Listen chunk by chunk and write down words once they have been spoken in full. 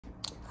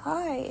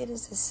Hi, it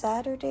is a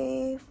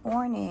Saturday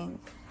morning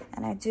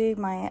and I do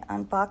my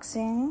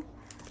unboxing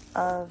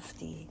of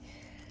the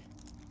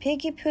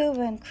Piggy Poo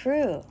and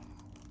Crew.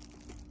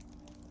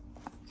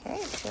 Okay,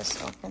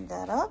 just open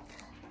that up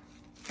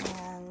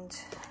and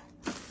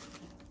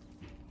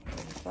here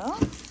we go.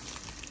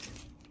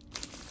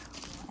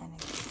 And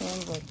it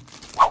came with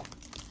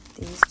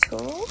these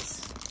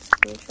tools,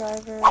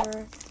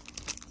 screwdriver,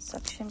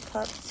 suction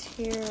cups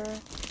here,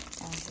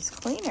 and this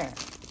cleaner.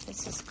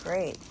 This is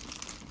great.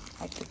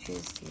 I could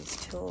use these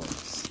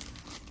tools.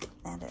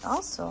 And it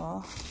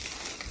also,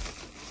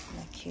 isn't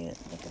that cute?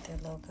 Look at their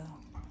logo.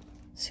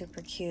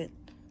 Super cute.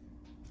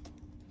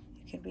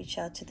 You can reach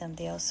out to them.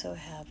 They also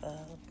have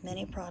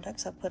many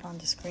products I'll put on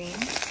the screen.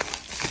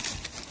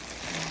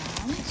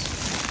 And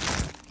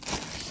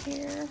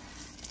here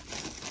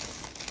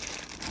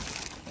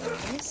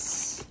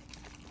is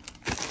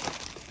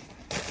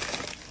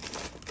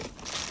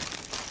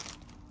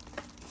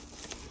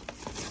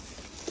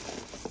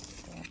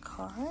their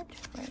card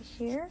right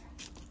here.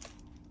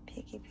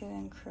 Piggy Poo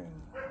and Crew.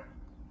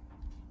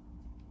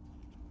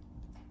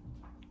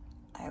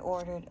 I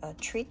ordered a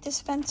treat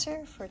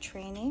dispenser for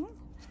training,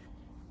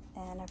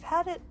 and I've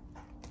had it,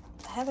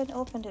 I haven't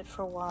opened it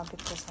for a while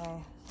because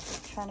I'm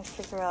trying to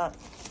figure out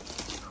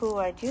who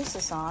I'd use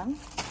this on.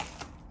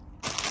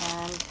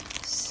 And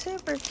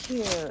super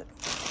cute.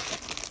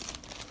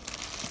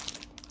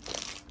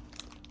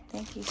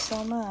 Thank you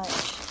so much.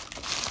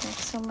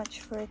 Thanks so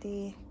much for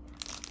the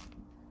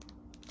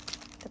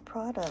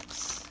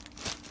products.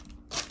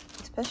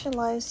 I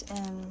specialize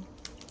in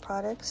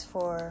products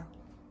for,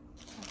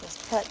 I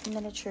guess, pet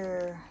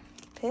miniature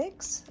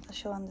pigs. I'll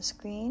show on the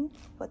screen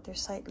what their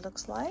site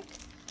looks like.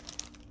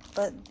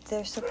 But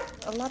there's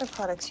a lot of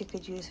products you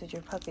could use with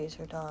your puppies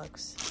or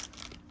dogs,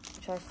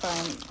 which I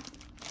find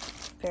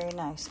very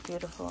nice,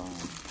 beautiful.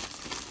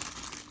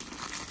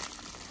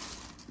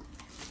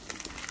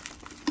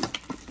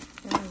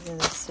 Really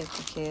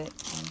super cute.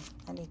 And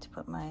I need to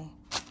put my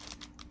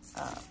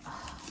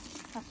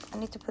I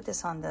need to put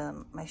this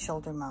on my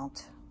shoulder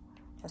mount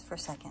just for a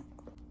second.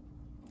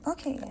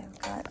 Okay, I've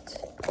got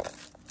the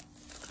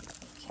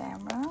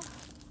camera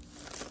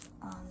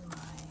on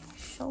my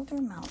shoulder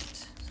mount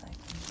so I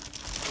can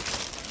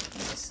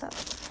open this up.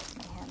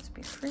 My hands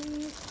be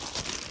free.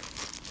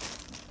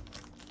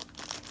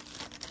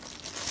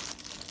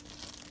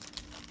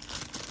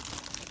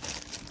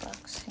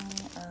 Unboxing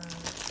of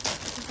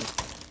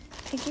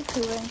Piggy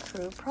Poo and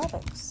Crew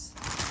products.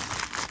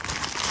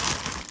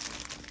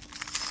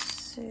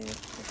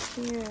 Super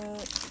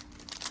cute.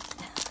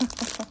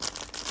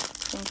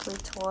 Twinkly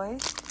toy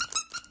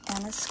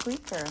and a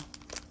squeaker.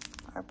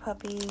 Our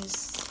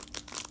puppies,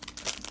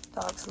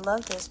 dogs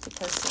love this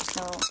because there's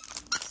no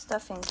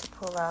stuffing to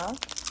pull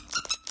out.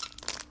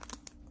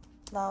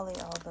 Lolly,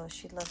 although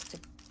she loves to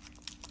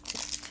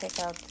take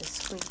out the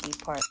squeaky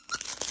part,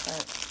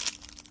 but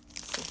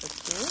super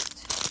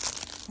cute.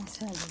 This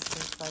one just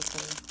looks like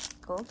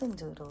a golden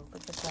doodle.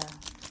 Look at that.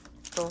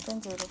 Golden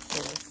doodle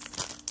face.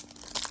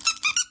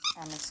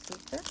 And a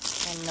squeaker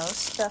and no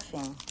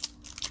stuffing.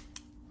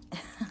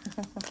 And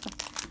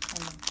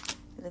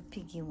the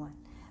piggy one.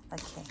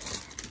 Okay,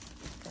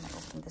 I'm gonna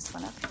open this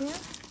one up here.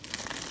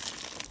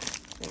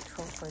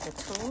 Grateful for the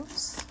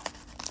tools.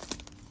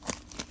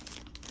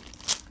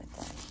 Put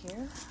that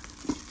here.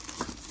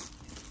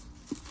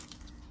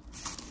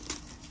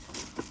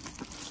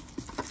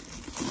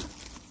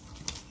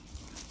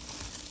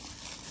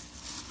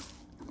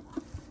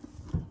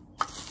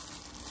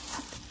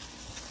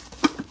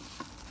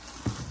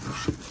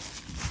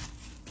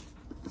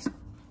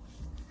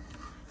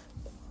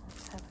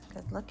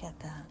 Look at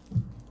that.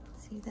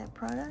 See that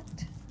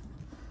product?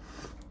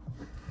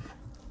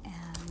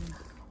 And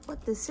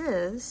what this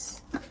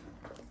is, you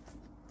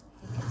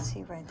can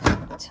see right there,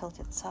 I'm going to tilt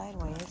it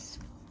sideways.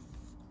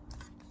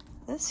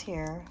 This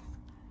here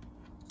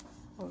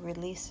will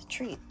release a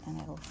treat and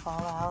it will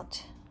fall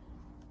out,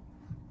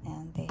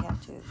 and they have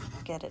to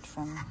get it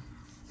from,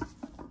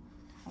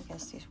 I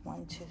guess there's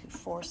 1, 2,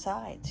 4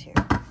 sides here,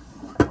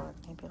 or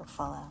maybe it'll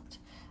fall out.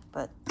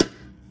 But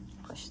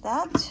push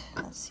that.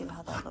 Let's see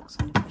how that looks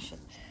when you push it.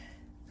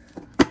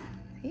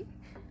 See?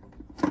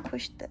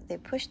 They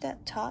push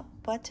that top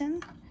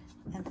button,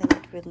 and then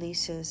it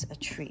releases a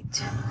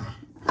treat.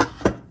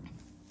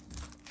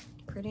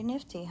 Pretty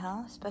nifty,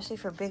 huh? Especially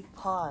for big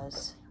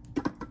paws.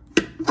 We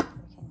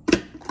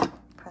can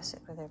press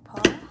it with their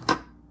paw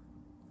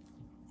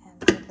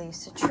and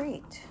release a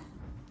treat.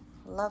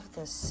 Love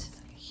this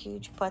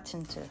huge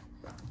button to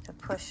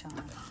push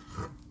on.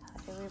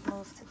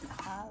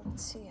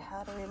 Let's see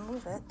how to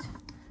remove it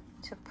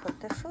to put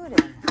the food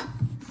in.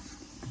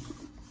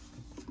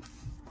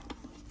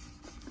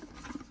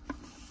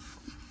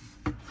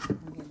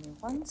 Give me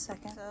 1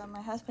 second. So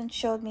my husband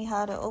showed me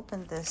how to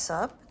open this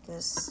up,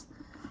 this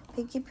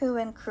Piggy Poo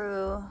and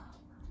Crew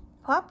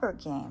popper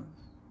game.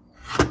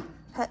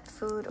 Pet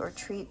food or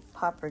treat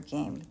popper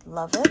game.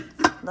 Love it.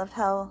 Love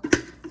how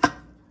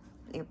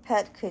your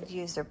pet could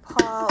use their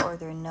paw or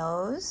their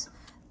nose.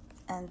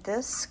 And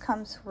this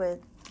comes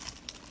with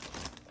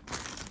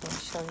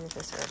show you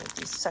this earlier.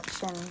 These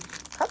suction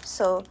cups,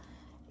 so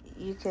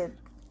you could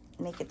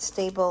make it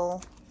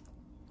stable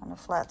on a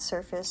flat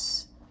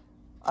surface,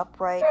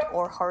 upright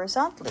or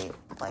horizontally,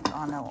 like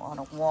on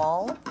a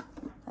wall,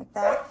 like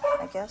that,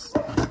 I guess.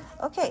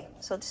 Okay,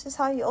 so this is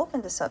how you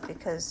open this up,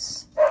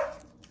 because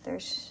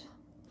there's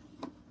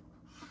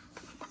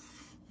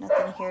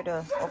nothing here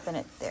to open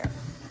it there.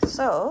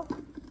 So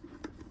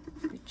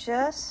you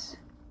just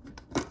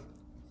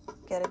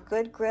get a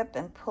good grip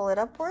and pull it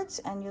upwards,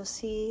 and you'll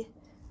see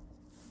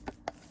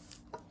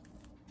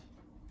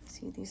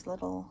these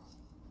little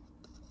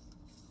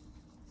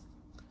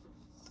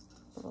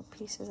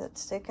pieces that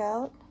stick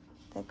out.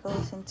 That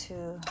goes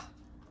into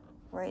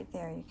right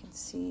there. You can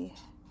see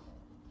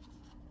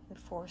the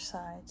 4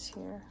 sides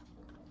here,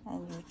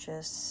 and you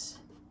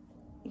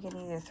can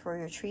either throw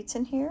your treats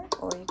in here,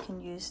 or you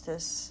can use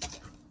this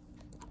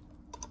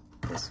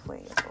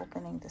way of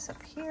opening this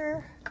up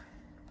here.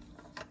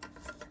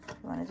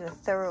 You want to do a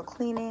thorough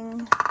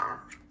cleaning,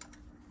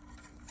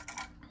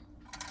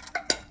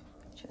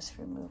 just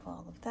remove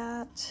all of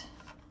that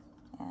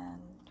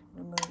and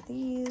remove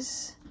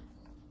these,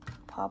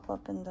 pop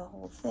up in the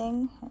whole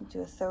thing and do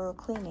a thorough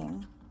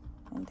cleaning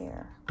in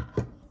there.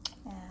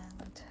 And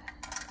let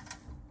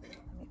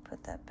me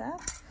put that back,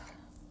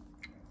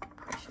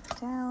 push it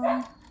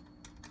down.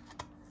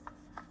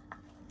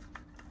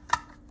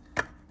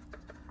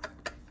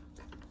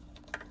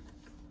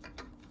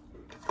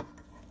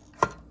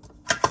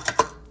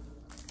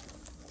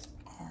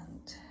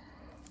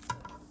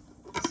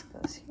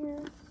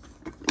 Here.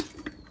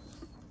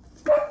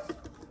 I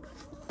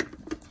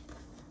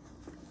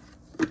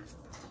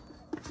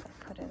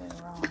put it in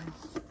wrong.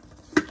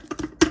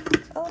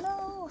 Oh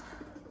no!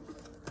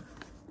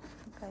 I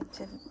think I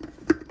didn't.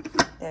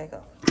 There you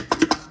go.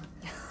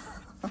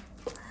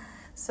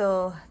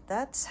 So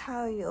that's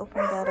how you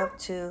open that up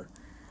to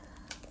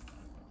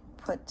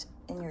put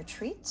in your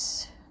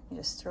treats. You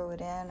just throw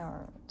it in,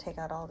 or take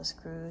out all the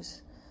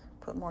screws,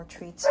 put more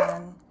treats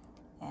in,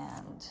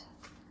 and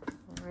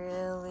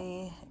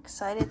really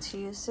excited to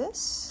use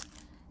this.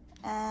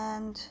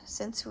 And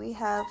since we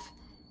have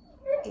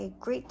a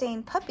Great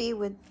Dane puppy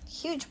with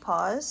huge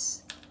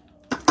paws,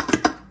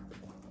 I'm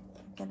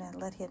gonna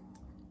let him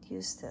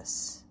use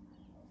this.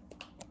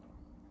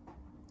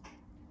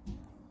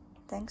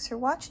 Thanks for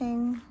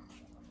watching.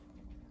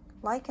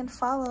 Like and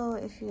follow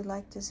if you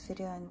like this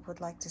video and would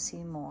like to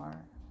see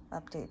more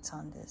updates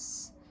on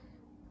this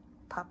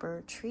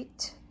popper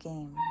treat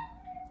game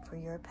for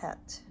your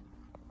pet.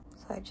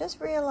 So I just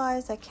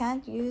realized I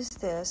can't use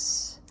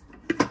this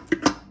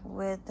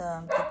with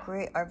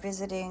our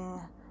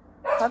visiting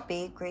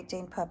puppy, Great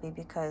Dane puppy,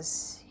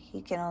 because he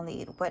can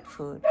only eat wet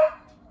food.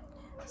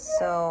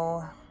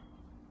 So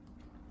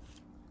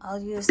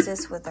I'll use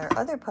this with our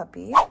other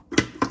puppy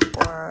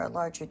or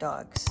larger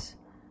dogs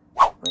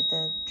with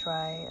the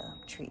dry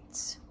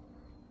treats.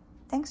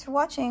 Thanks for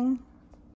watching.